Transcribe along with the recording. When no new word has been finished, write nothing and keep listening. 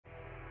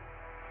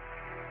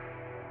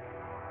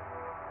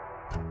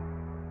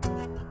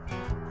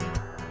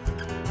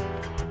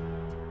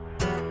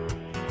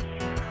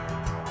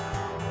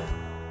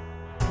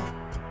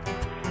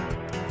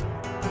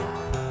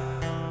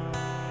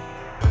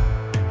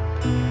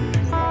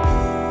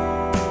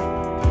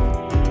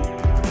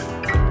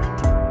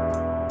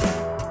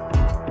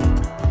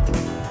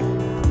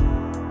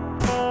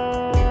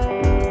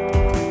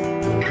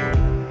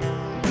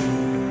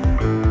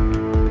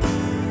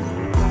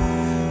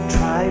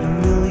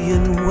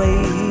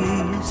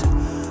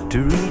To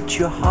reach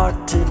your heart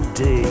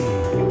today,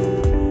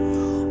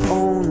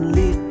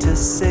 only to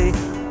say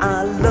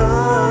I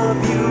love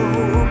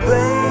you,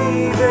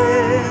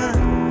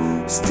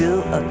 baby.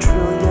 Still a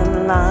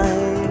trillion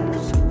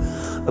lives,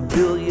 a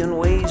billion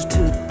ways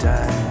to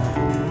die,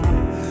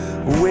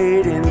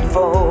 waiting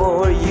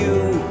for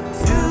you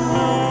to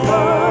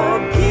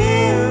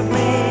forgive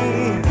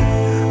me.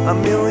 A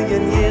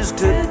million years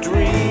to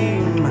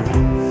dream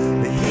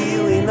the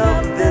healing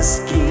of this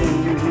scheme.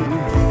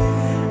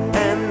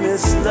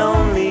 This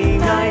lonely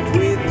night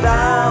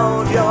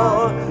without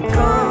your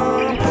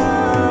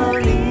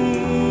company.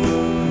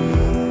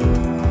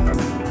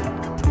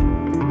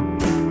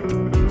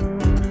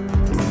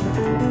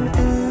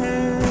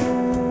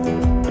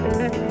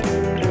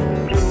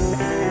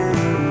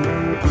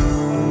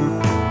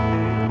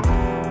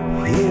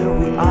 Here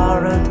we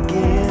are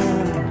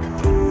again.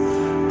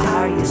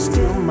 Are you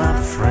still my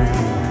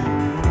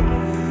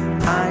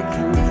friend? I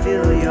can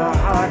feel your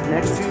heart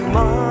next to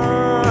mine.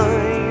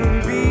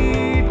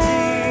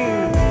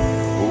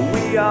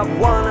 We are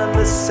one and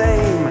the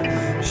same,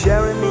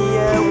 sharing the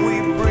air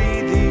we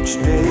breathe each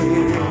day.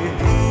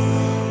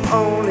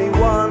 Only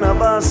one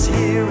of us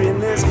here in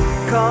this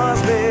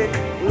cosmic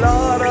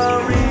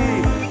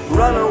lottery.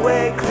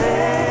 Runaway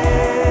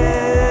Claire,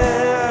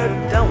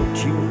 don't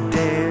you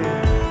dare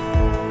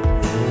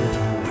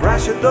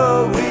crash at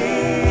the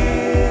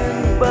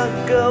wind, but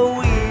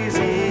go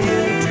easy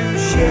into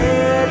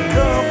shared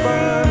company.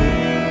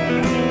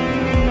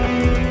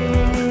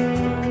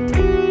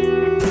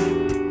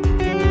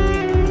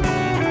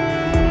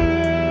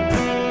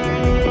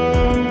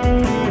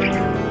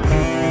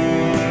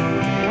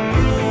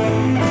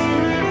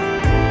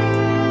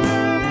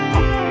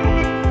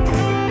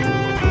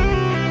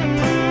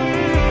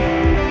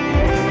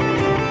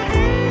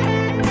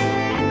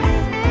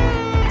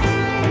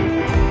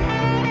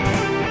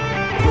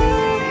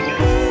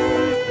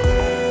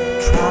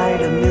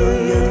 A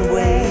million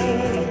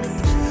ways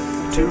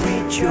to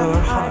reach your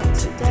heart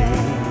today,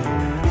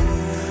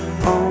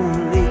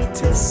 only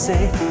to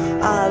say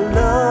I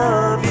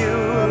love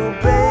you,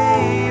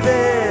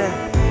 baby.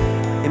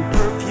 In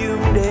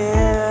perfumed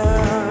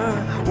air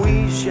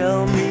we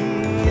shall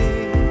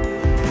meet,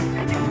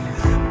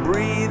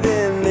 breathe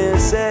in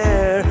this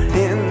air,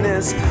 in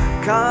this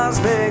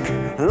cosmic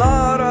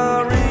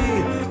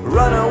lottery.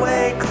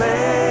 Runaway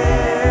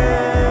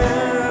Claire,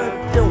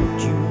 don't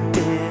you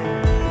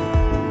dare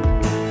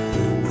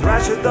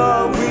thrash at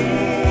the wind.